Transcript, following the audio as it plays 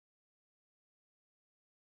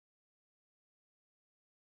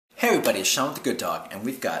Hey everybody, it's Sean with the Good Dog, and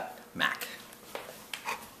we've got Mac.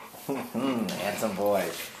 Handsome boy.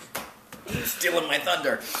 Stealing my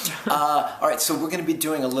thunder. Alright, so we're going to be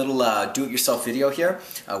doing a little do-it-yourself video here.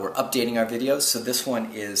 We're updating our videos, so this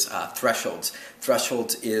one is thresholds.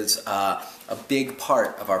 Thresholds is a big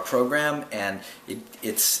part of our program, and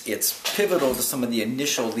it's pivotal to some of the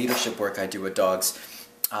initial leadership work I do with dogs.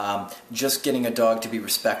 Just getting a dog to be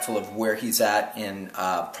respectful of where he's at in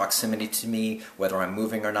proximity to me, whether I'm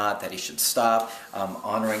moving or not, that he should stop,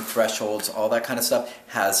 honoring thresholds, all that kind of stuff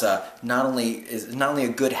has not only a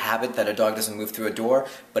good habit that a dog doesn't move through a door,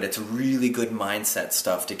 but it's really good mindset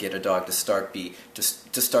stuff to get a dog to start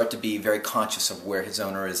to be very conscious of where his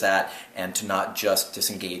owner is at, and to not just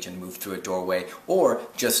disengage and move through a doorway or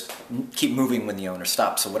just keep moving when the owner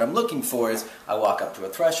stops. So what I'm looking for is I walk up to a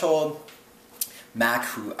threshold. Mac,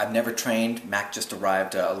 who I've never trained, Mac just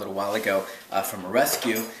arrived a little while ago from a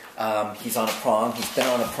rescue. He's on a prong. He's been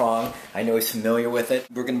on a prong. I know he's familiar with it.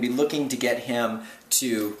 We're going to be looking to get him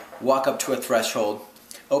to walk up to a threshold,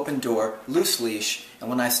 open door, loose leash, and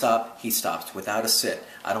when I stop, he stops without a sit.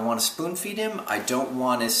 I don't want to spoon feed him. I don't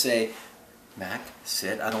want to say, Mac,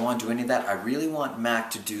 sit. I don't want to do any of that. I really want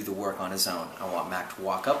Mac to do the work on his own. I want Mac to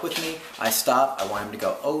walk up with me. I stop. I want him to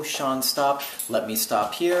go, oh, Sean, stop. Let me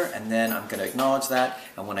stop here, and then I'm going to acknowledge that.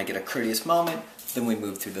 And when I get a courteous moment, then we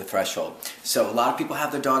move through the threshold. So a lot of people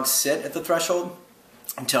have their dogs sit at the threshold.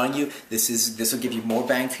 I'm telling you, this will give you more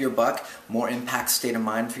bang for your buck, more impact state of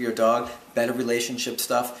mind for your dog, better relationship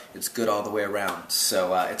stuff. It's good all the way around.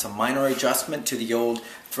 So it's a minor adjustment to the old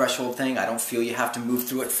threshold thing. I don't feel you have to move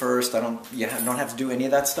through it first. You don't have to do any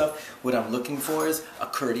of that stuff. What I'm looking for is a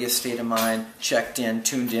courteous state of mind, checked in,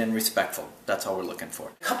 tuned in, respectful. That's all we're looking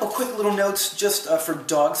for. A couple quick little notes just for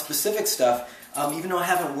dog-specific stuff. Even though I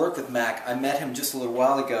haven't worked with Mac, I met him just a little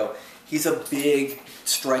while ago. He's a big,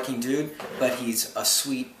 striking dude, but he's a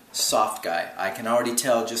sweet, soft guy. I can already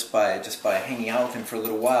tell just by hanging out with him for a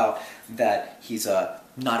little while that he's not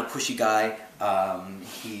a pushy guy.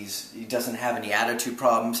 He doesn't have any attitude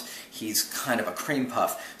problems. He's kind of a cream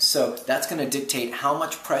puff. So that's going to dictate how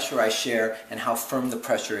much pressure I share and how firm the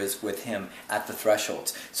pressure is with him at the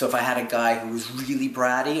thresholds. So if I had a guy who was really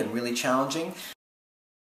bratty and really challenging,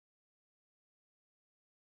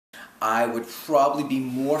 I would probably be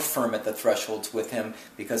more firm at the thresholds with him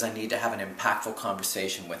because I need to have an impactful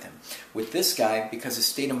conversation with him. With this guy, because his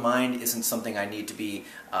state of mind isn't something I need to be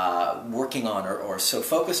working on or so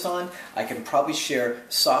focused on, I can probably share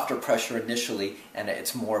softer pressure initially, and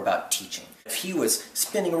it's more about teaching. If he was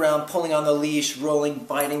spinning around, pulling on the leash, rolling,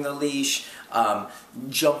 biting the leash,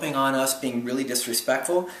 jumping on us, being really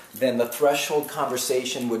disrespectful, then the threshold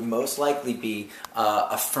conversation would most likely be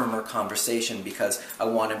a firmer conversation because I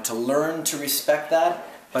want him to learn to respect that,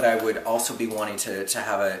 but I would also be wanting to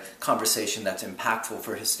have a conversation that's impactful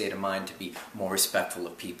for his state of mind to be more respectful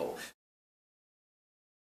of people.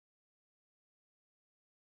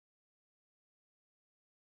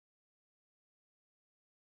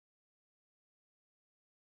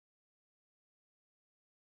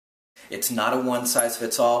 It's not a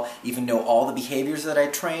one-size-fits-all. Even though all the behaviors that I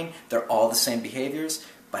train, they're all the same behaviors,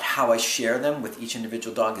 but how I share them with each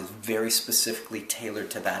individual dog is very specifically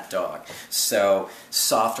tailored to that dog. So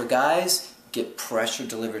softer guys get pressure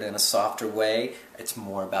delivered in a softer way. It's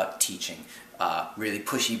more about teaching. Really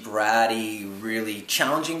pushy, bratty, really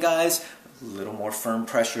challenging guys, a little more firm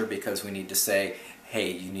pressure because we need to say,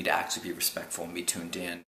 hey, you need to actually be respectful and be tuned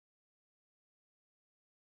in.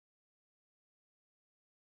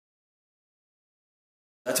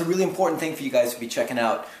 That's a really important thing for you guys to be checking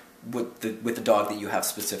out with the dog that you have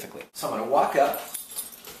specifically. So I'm going to walk up.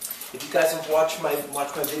 If you guys have watched my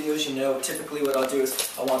videos, you know typically what I'll do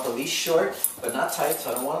is I want the leash short, but not tight,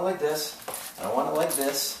 so I don't want it like this. I don't want it like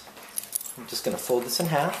this. I'm just going to fold this in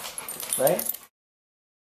half, right?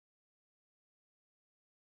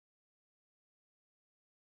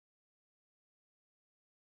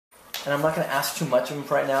 And I'm not going to ask too much of him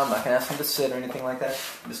right now. I'm not going to ask him to sit or anything like that.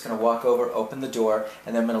 I'm just going to walk over, open the door,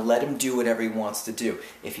 and then I'm going to let him do whatever he wants to do.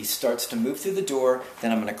 If he starts to move through the door,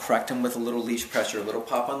 then I'm going to correct him with a little leash pressure, a little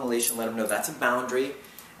pop on the leash, and let him know that's a boundary.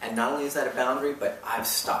 And not only is that a boundary, but I've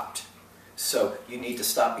stopped. So you need to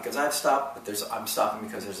stop because I've stopped, but I'm stopping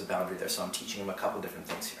because there's a boundary there. So I'm teaching him a couple different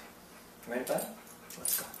things here. You ready, bud?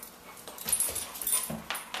 Let's go.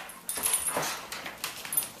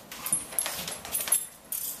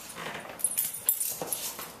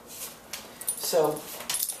 So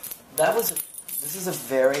this is a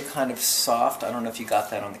very kind of soft, I don't know if you got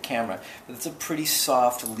that on the camera, but it's a pretty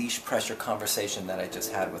soft leash pressure conversation that I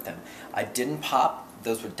just had with him. I didn't pop.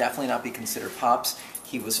 Those would definitely not be considered pops.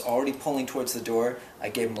 he was already pulling towards the door. I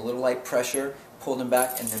gave him a little light pressure, pulled him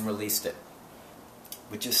back, and then released it,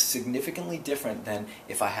 which is significantly different than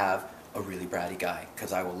if I have a really bratty guy,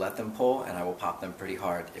 because I will let them pull and I will pop them pretty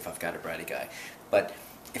hard if I've got a bratty guy. But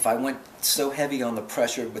if I went so heavy on the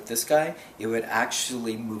pressure with this guy, it would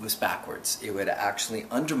actually move us backwards. It would actually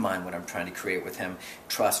undermine what I'm trying to create with him.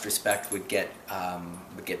 Trust, respect would get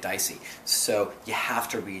dicey. So you have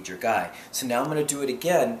to read your guy. So now I'm going to do it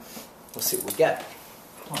again. We'll see what we get.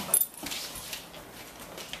 Come on, bud.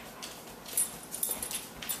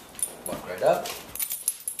 Walk right up.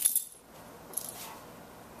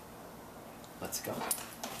 Let's go.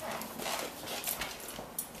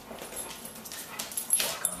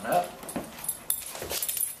 Walk on up.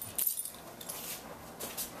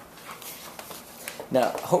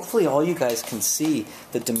 Now, hopefully all you guys can see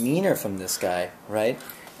the demeanor from this guy, right?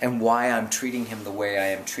 And why I'm treating him the way I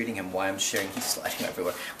am treating him, why I'm sharing, he's sliding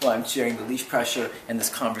everywhere, why I'm sharing the leash pressure and this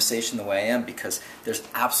conversation the way I am, because there's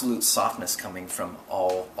absolute softness coming from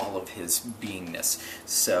all of his beingness.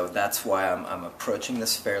 So that's why I'm approaching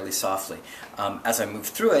this fairly softly. As I move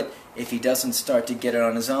through it, if he doesn't start to get it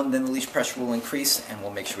on his own, then the leash pressure will increase and we'll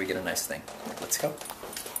make sure we get a nice thing. Let's go.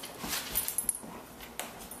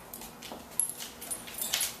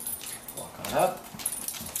 Walk on up.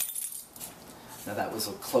 Now that was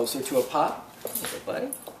closer to a pop. Okay, buddy.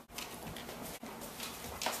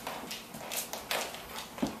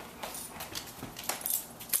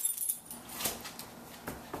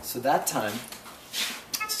 So that time,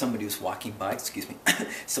 somebody was walking by, excuse me,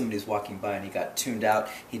 somebody was walking by and he got tuned out.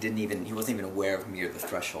 He wasn't even aware of me or the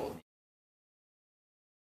threshold.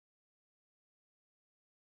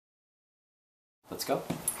 Let's go.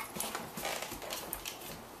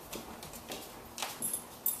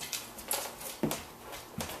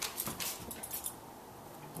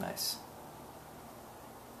 Nice.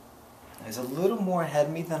 He's a little more ahead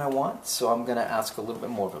of me than I want, so I'm going to ask a little bit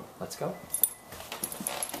more of him. Let's go.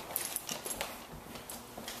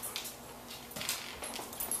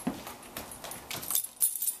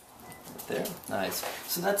 Right there. Nice.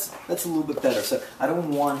 So that's a little bit better. So I don't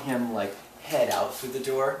want him like head out through the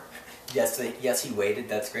door. Yes, he waited.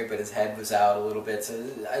 That's great, but his head was out a little bit. So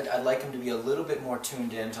I'd like him to be a little bit more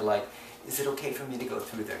tuned in to like, is it okay for me to go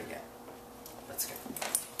through there yet? Let's go.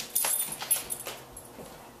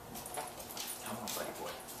 Come on, buddy boy.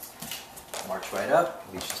 March right up.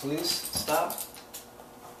 Leash is loose. Stop.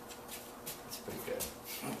 That's pretty good.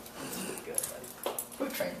 That's pretty good, buddy. Go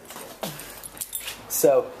train this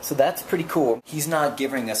guy. So that's pretty cool. He's not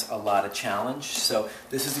giving us a lot of challenge. So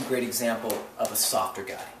this is a great example of a softer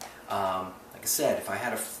guy. Like I said, if I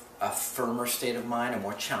had a firmer state of mind, a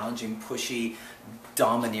more challenging, pushy,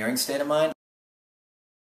 domineering state of mind,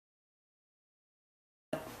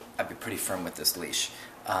 I'd be pretty firm with this leash.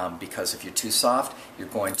 Because if you're too soft,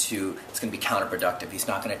 it's going to be counterproductive. He's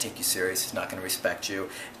not going to take you serious, he's not going to respect you,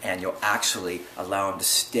 and you'll actually allow him to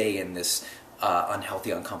stay in this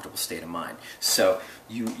unhealthy, uncomfortable state of mind. So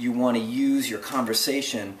you want to use your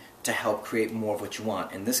conversation to help create more of what you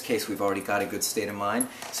want. In this case, we've already got a good state of mind,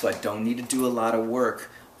 so I don't need to do a lot of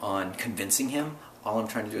work on convincing him. All I'm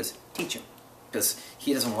trying to do is teach him, because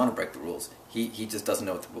he doesn't want to break the rules. He just doesn't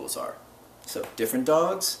know what the rules are. So different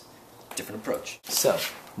dogs, different approach. So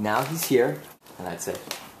now he's here, and I'd say,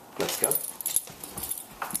 let's go.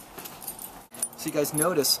 So you guys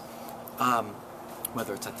notice,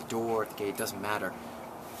 whether it's at the door, at the gate, doesn't matter.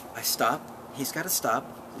 I stop, he's got to stop,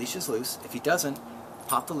 leash is loose. If he doesn't,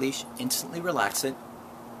 pop the leash, instantly relax it.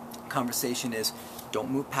 Conversation is, don't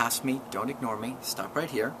move past me, don't ignore me, stop right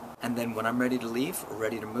here. And then when I'm ready to leave or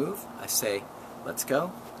ready to move, I say, let's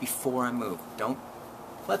go, before I move. Don't,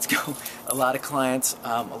 let's go. A lot of clients,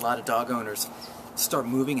 a lot of dog owners start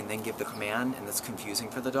moving and then give the command, and that's confusing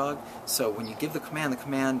for the dog. So when you give the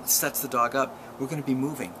command sets the dog up. We're going to be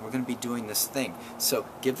moving, we're going to be doing this thing. So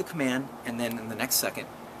give the command, and then in the next second,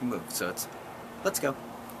 you move. So it's, let's go.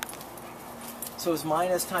 So his mind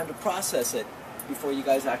has time to process it before you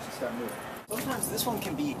guys actually start moving. Sometimes this one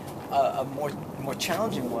can be a more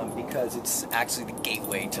challenging one because it's actually the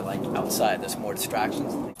gateway to like outside. There's more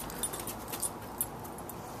distractions.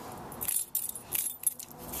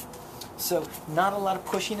 So not a lot of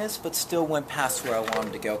pushiness, but still went past where I want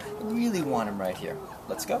him to go. I really want him right here.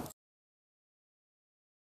 Let's go.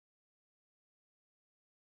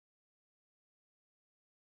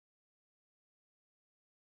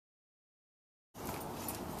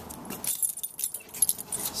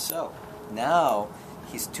 So now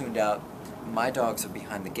he's tuned out. My dogs are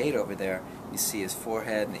behind the gate over there, You see his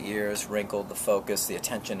forehead and the ears wrinkled, the focus, the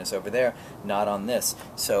attention is over there, not on this.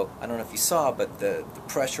 So I don't know if you saw, but the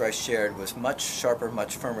pressure I shared was much sharper,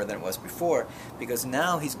 much firmer than it was before, because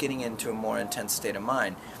now he's getting into a more intense state of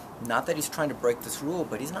mind. Not that he's trying to break this rule,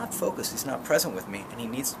 but he's not focused, he's not present with me, and he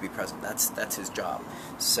needs to be present. That's his job.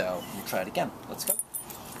 So we'll try it again. Let's go.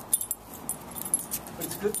 But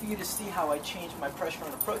it's good for you to see how I change my pressure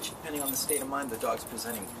and approach depending on the state of mind the dog's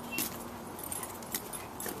presenting.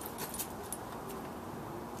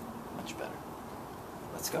 Much better.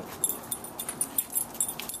 Let's go.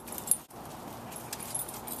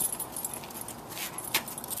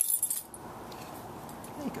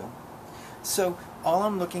 There you go. So all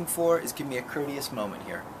I'm looking for is give me a courteous moment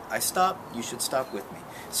here. I stop, you should stop with me.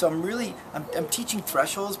 So I'm teaching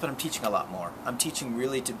thresholds, but I'm teaching a lot more. I'm teaching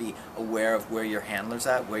really to be aware of where your handler's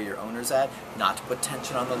at, where your owner's at, not to put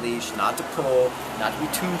tension on the leash, not to pull, not to be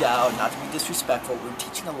tuned out, not to be disrespectful. We're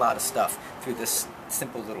teaching a lot of stuff through this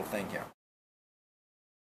simple little thing here.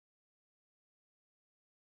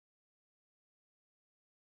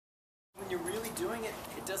 When you're really doing it,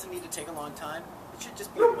 it doesn't need to take a long time. It should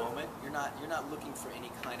just be a moment. You're not looking for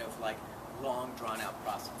any kind of like long drawn out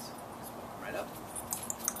process. Just walk right up.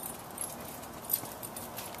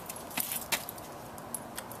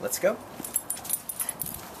 Let's go.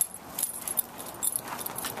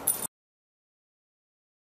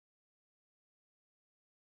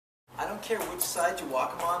 I don't care which side you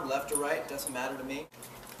walk them on, left or right, doesn't matter to me.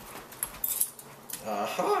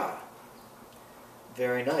 Aha!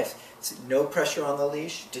 Very nice. So no pressure on the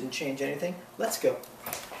leash, didn't change anything. Let's go.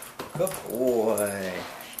 Good boy.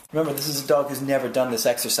 Remember, this is a dog who's never done this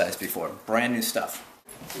exercise before. Brand new stuff.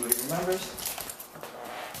 Let's see what he remembers.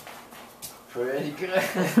 Pretty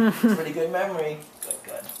good. Pretty good memory. Good,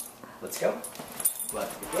 good. Let's go.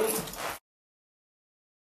 Let's go.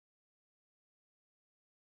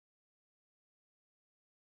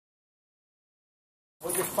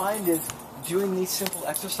 What you'll find is doing these simple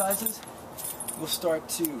exercises, you'll start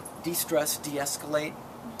to de-stress, de-escalate,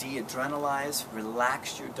 de-adrenalize,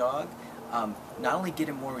 relax your dog. Not only get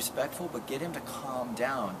him more respectful, but get him to calm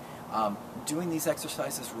down. Doing these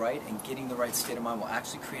exercises right and getting the right state of mind will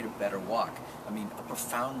actually create a better walk. I mean, a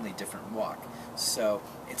profoundly different walk. So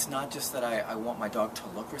it's not just that I want my dog to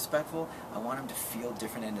look respectful, I want him to feel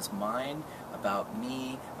different in his mind about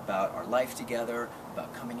me, about our life together,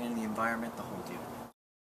 about coming into the environment, the whole deal.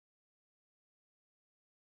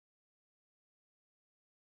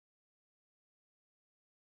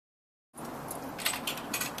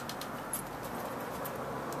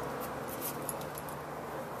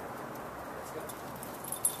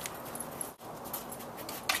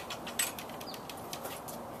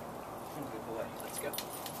 Let's go.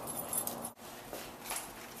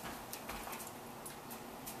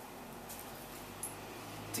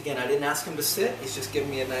 Again, I didn't ask him to sit, he's just giving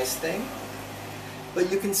me a nice thing.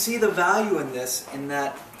 But you can see the value in this, in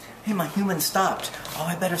that, hey, my human stopped. Oh,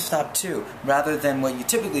 I better stop too. Rather than what you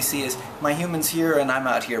typically see is, my human's here and I'm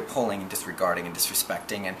out here pulling and disregarding and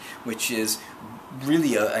disrespecting, and which is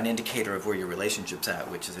really an indicator of where your relationship's at,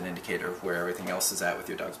 which is an indicator of where everything else is at with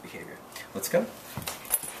your dog's behavior. Let's go.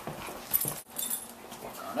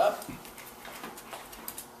 Walk on up.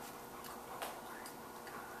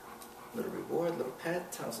 Little reward, little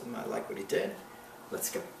pet, tells him I like what he did. Let's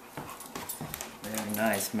go. Very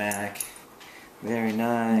nice, Mac. Very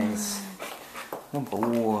nice. Oh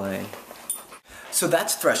boy. So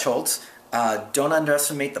that's thresholds. Don't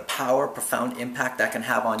underestimate the power, profound impact that can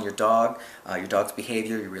have on your dog's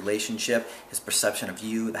behavior, your relationship, his perception of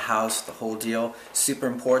you, the house, the whole deal. Super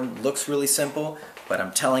important. Looks really simple, but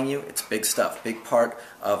I'm telling you, it's big stuff. Big part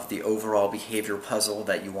of the overall behavior puzzle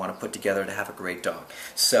that you want to put together to have a great dog.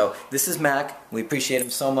 So this is Mac. We appreciate him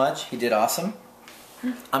so much. He did awesome.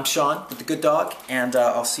 I'm Sean with The Good Dog, and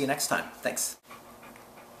I'll see you next time. Thanks.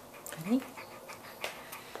 Ready?